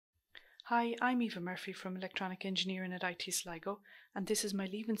Hi, I'm Eva Murphy from Electronic Engineering at IT Sligo, and this is my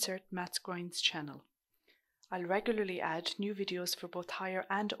Leaving Cert Maths Grinds channel. I'll regularly add new videos for both higher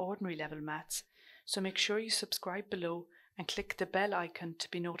and ordinary level maths, so make sure you subscribe below and click the bell icon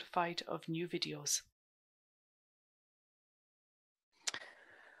to be notified of new videos.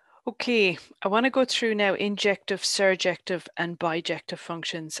 Okay, I want to go through now injective, surjective and bijective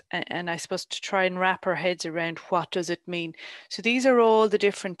functions, and I suppose to try and wrap our heads around what does it mean. So these are all the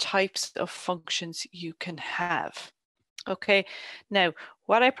different types of functions you can have. Okay, now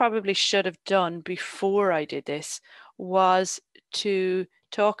what I probably should have done before I did this was to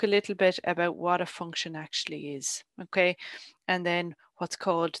talk a little bit about what a function actually is, okay, and then what's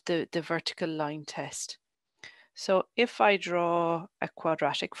called the vertical line test. So if I draw a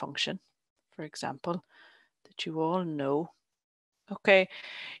quadratic function, for example, that you all know, okay,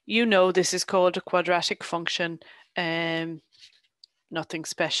 you know this is called a quadratic function, nothing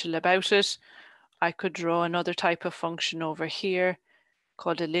special about it. I could draw another type of function over here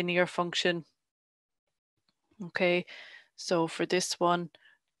called a linear function. Okay, so for this one,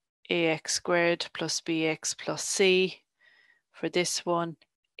 ax squared plus bx plus c. For this one,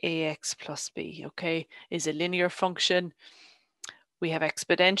 ax plus b, okay, is a linear function. We have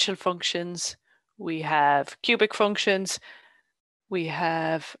exponential functions, we have cubic functions, we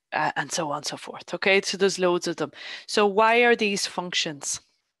have, and so on and so forth. Okay, so there's loads of them. So why are these functions?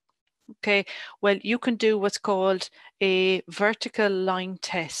 Okay, well, you can do what's called a vertical line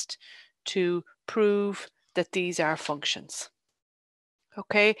test to prove that these are functions.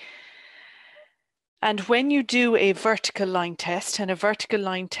 Okay, and when you do a vertical line test, and a vertical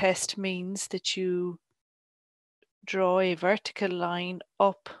line test means that you draw a vertical line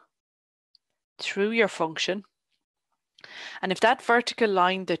up through your function, and if that vertical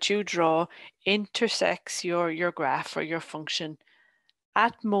line that you draw intersects your graph or your function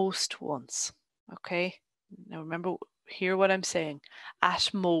at most once, okay, now remember, hear what I'm saying,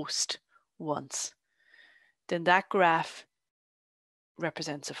 at most once, then that graph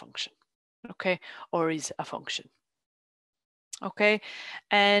represents a function, okay, or is a function. Okay,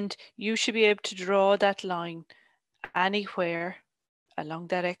 and you should be able to draw that line anywhere along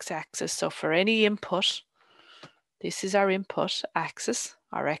that x-axis. So for any input, this is our input axis,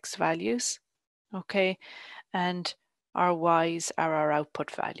 our x values, okay, and our y's are our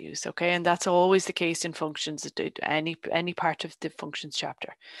output values, okay, and that's always the case in functions, any part of the functions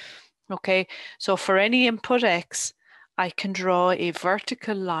chapter. Okay, so for any input x, I can draw a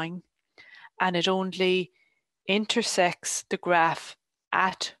vertical line and it only intersects the graph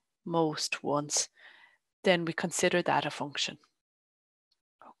at most once, then we consider that a function.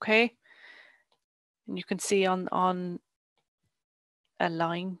 Okay, and you can see on a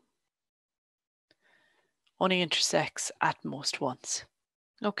line only intersects at most once.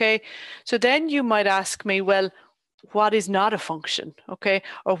 Okay, so then you might ask me, well, what is not a function? Okay,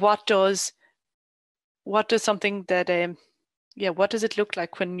 or what does something that what does it look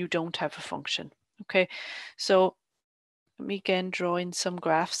like when you don't have a function? Okay, so let me again draw in some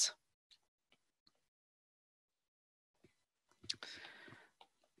graphs.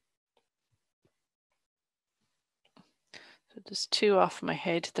 So there's two off my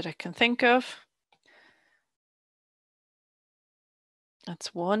head that I can think of.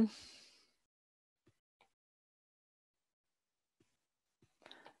 That's one.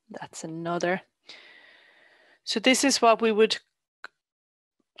 That's another. So this is what we would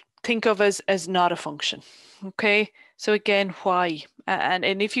think of as not a function. Okay, so again, why? And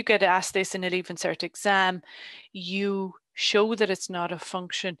if you get asked this in a Leaving Cert exam, you show that it's not a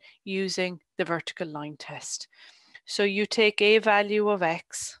function using the vertical line test. So you take a value of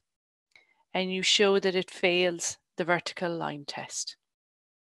x and you show that it fails the vertical line test.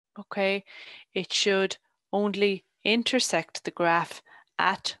 Okay, it should only intersect the graph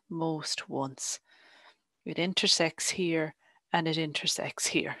at most once. It intersects here and it intersects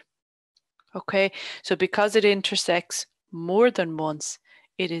here. Okay, so because it intersects more than once,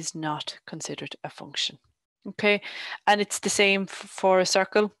 it is not considered a function. Okay, and it's the same for a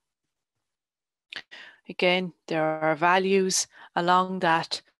circle. Again, there are values along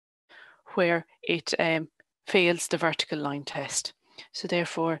that where it fails the vertical line test. So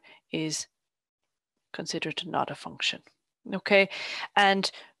therefore is considered not a function. Okay, and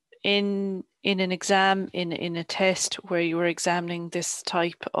in an exam, in a test where you were examining this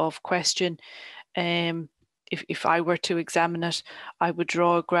type of question, if I were to examine it, I would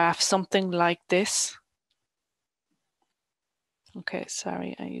draw a graph something like this. Okay,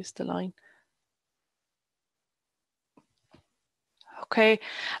 sorry, I used the line. Okay,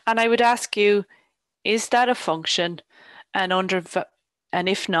 and I would ask you, is that a function? And under And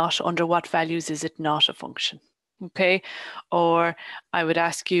if not, under what values is it not a function? Okay, or I would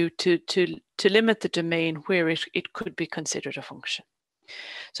ask you to limit the domain where it could be considered a function.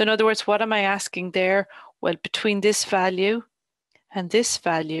 So in other words, what am I asking there? Well, between this value and this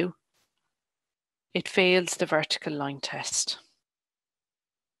value, it fails the vertical line test.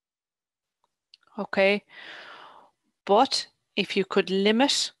 Okay, but if you could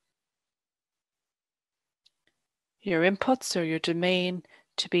limit your inputs or your domain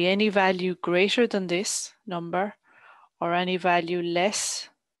to be any value greater than this number or any value less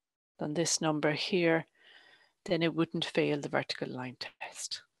than this number here, then it wouldn't fail the vertical line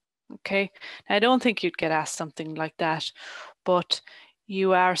test. Okay, now, I don't think you'd get asked something like that, but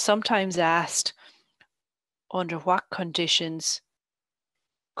you are sometimes asked under what conditions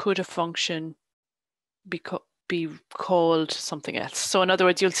could a function be called something else. So in other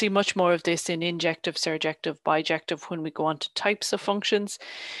words, you'll see much more of this in injective, surjective, bijective when we go on to types of functions.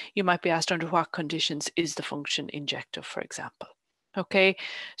 You might be asked under what conditions is the function injective, for example. Okay,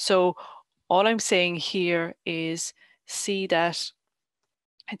 so all I'm saying here is see that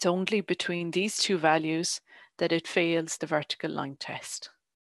it's only between these two values that it fails the vertical line test.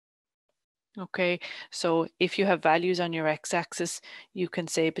 Okay, so if you have values on your x-axis, you can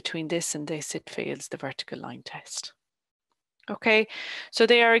say between this and this, it fails the vertical line test. Okay, so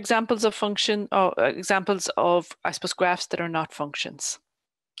they are examples of examples of, I suppose, graphs that are not functions.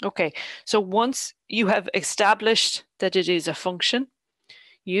 Okay, so once you have established that it is a function,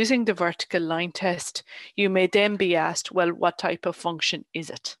 using the vertical line test, you may then be asked, well, what type of function is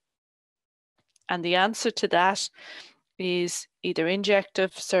it? And the answer to that is either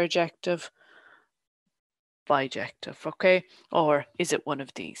injective, surjective, bijective, okay? Or is it one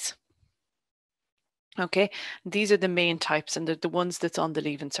of these? Okay, these are the main types and they're the ones that's on the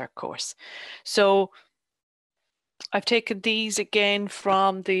Leave and Cert course. So I've taken these again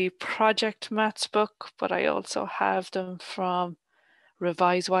from the project maths book, but I also have them from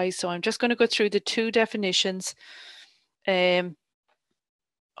Revise Wise. So I'm just going to go through the two definitions of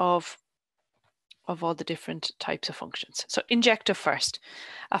all the different types of functions. So injective first.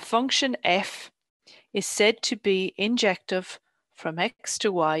 A function f is said to be injective from x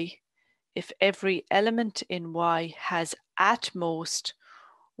to y if every element in y has at most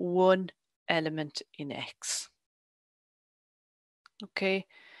one element in x. Okay,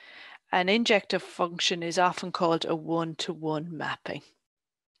 an injective function is often called a one-to-one mapping.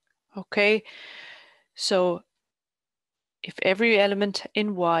 Okay, so if every element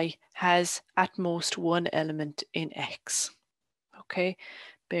in y has at most one element in x. Okay,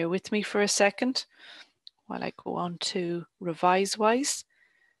 bear with me for a second while I go on to Revise Wise,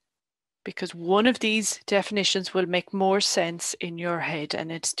 because one of these definitions will make more sense in your head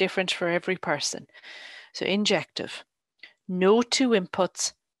and it's different for every person. So injective, no two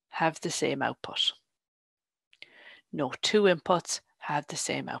inputs have the same output. No two inputs have the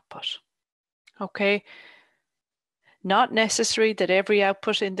same output. Okay, not necessary that every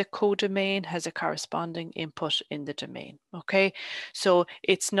output in the codomain has a corresponding input in the domain. Okay, so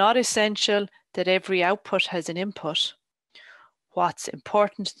it's not essential that every output has an input. What's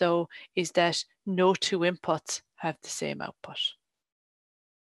important though is that no two inputs have the same output.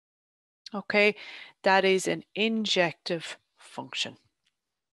 Okay, that is an injective function.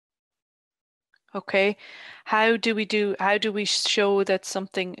 Okay, how do we show that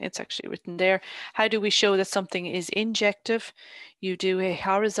something, it's actually written there, how do we show that something is injective? You do a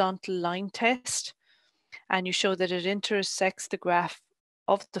horizontal line test and you show that it intersects the graph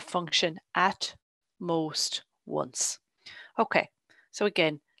of the function at most once. Okay, so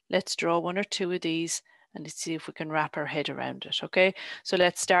again, let's draw one or two of these and let's see if we can wrap our head around it. Okay, so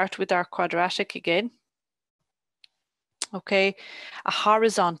let's start with our quadratic again. Okay, a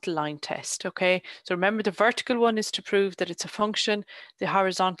horizontal line test. Okay, so remember the vertical one is to prove that it's a function. The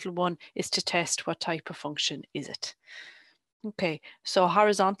horizontal one is to test what type of function is it. Okay, so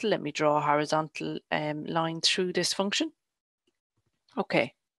horizontal, let me draw a horizontal line through this function.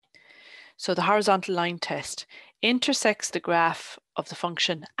 Okay, so the horizontal line test intersects the graph of the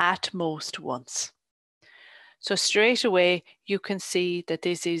function at most once. So straight away, you can see that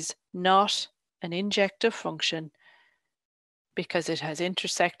this is not an injective function because it has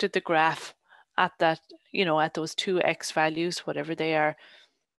intersected the graph at that, at those two x values, whatever they are,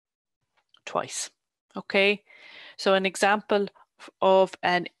 twice. Okay, so an example of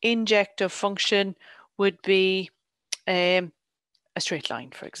an injective function would be a straight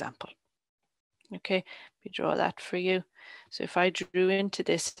line, for example. Okay, let me draw that for you. So if I drew into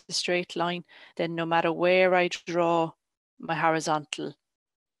this straight line, then no matter where I draw my horizontal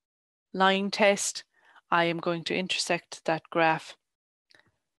line test, I am going to intersect that graph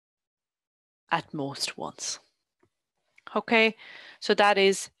at most once. Okay, so that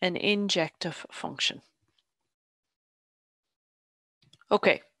is an injective function.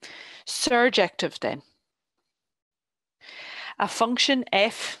 Okay, surjective then. A function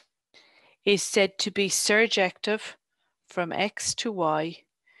f is said to be surjective from x to y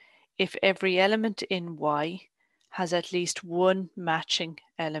if every element in y has at least one matching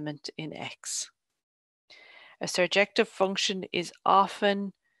element in x. A surjective function is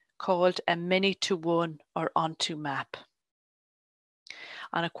often called a many-to-one or onto map.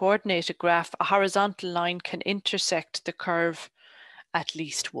 On a coordinated graph, a horizontal line can intersect the curve at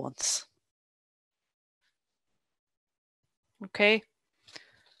least once. Okay,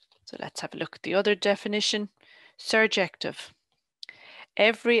 so let's have a look at the other definition. Surjective.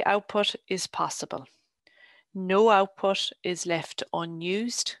 Every output is possible. No output is left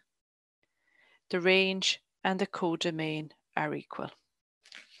unused. The range and the codomain are equal.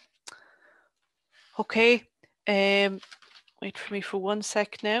 Okay, wait for me for 1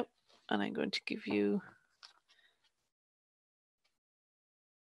 sec now, and I'm going to give you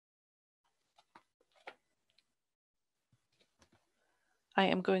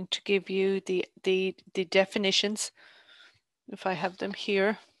the definitions, if I have them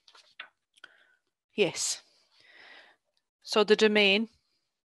here. Yes. So the domain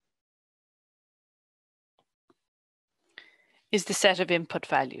is the set of input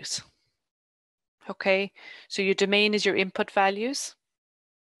values. Okay, so your domain is your input values,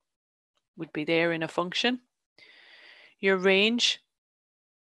 would be there in a function. Your range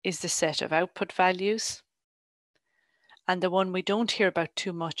is the set of output values. And the one we don't hear about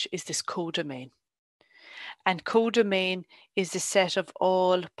too much is this codomain. And codomain is the set of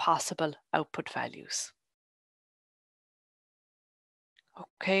all possible output values.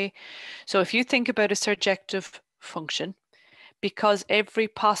 Okay, so if you think about a surjective function, because every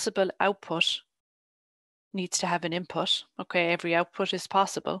possible output needs to have an input, okay, every output is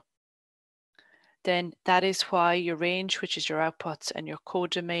possible, then that is why your range, which is your outputs, and your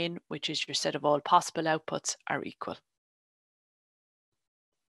codomain, which is your set of all possible outputs, are equal.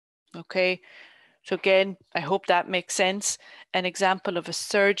 Okay, so again, I hope that makes sense. An example of a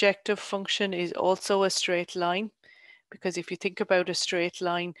surjective function is also a straight line, because if you think about a straight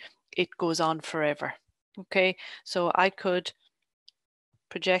line, it goes on forever. Okay, so I could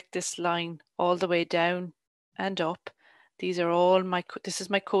project this line all the way down and up. These are all this is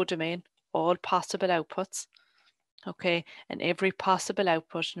my codomain, all possible outputs. Okay, and every possible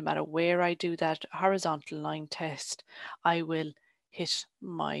output, no matter where I do that horizontal line test, I will hit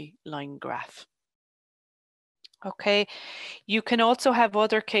my line graph. Okay, you can also have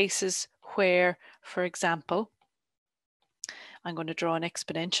other cases where, for example, I'm going to draw an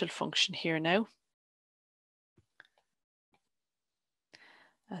exponential function here now,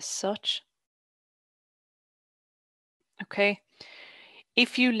 as such. Okay,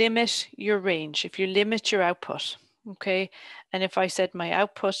 if you limit your range, if you limit your output, okay, and if I said my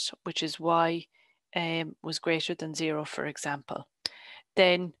output, which is y, was greater than 0, for example,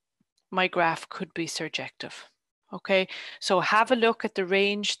 then my graph could be surjective. Okay, so have a look at the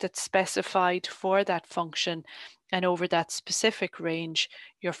range that's specified for that function, and over that specific range,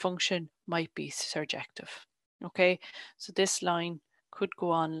 your function might be surjective. Okay, so this line could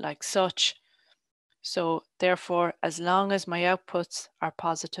go on like such. So therefore, as long as my outputs are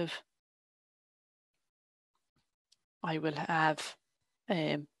positive, I will have,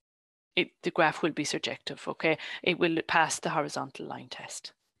 the graph will be surjective, okay? It will pass the horizontal line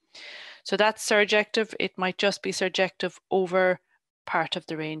test. So that's surjective. It might just be surjective over part of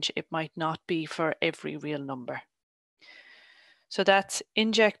the range. It might not be for every real number. So that's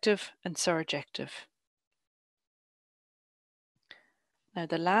injective and surjective. Now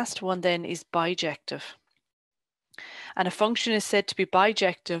the last one then is bijective. And a function is said to be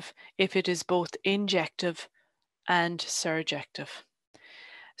bijective if it is both injective and surjective.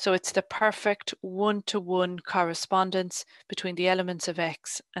 So it's the perfect one-to-one correspondence between the elements of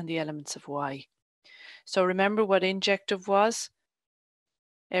x and the elements of y. So remember what injective was?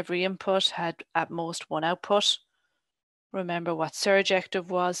 Every input had at most one output. Remember what surjective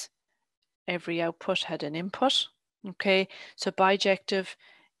was? Every output had an input. Okay, so bijective,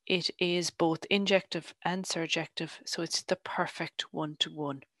 it is both injective and surjective, so it's the perfect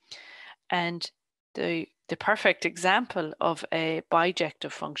one-to-one. And the perfect example of a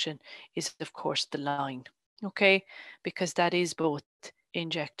bijective function is, of course, the line, okay, because that is both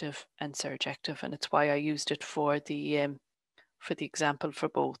injective and surjective, and it's why I used it for the example for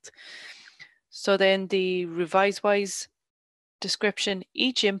both. So then the revise-wise description,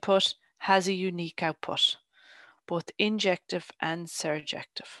 each input has a unique output, both injective and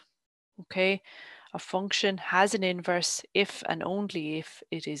surjective. Okay, a function has an inverse if and only if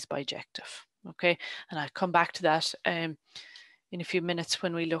it is bijective. Okay, and I'll come back to that in a few minutes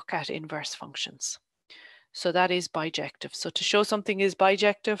when we look at inverse functions. So that is bijective. So to show something is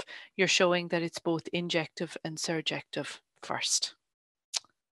bijective, you're showing that it's both injective and surjective first.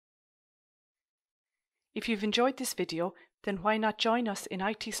 If you've enjoyed this video, then why not join us in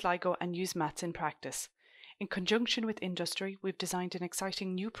IT Sligo and use maths in practice. In conjunction with industry, we've designed an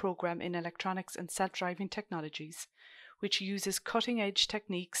exciting new program in electronics and self-driving technologies, which uses cutting-edge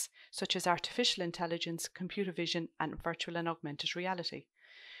techniques such as artificial intelligence, computer vision, and virtual and augmented reality.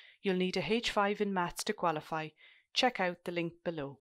 You'll need a H5 in maths to qualify. Check out the link below.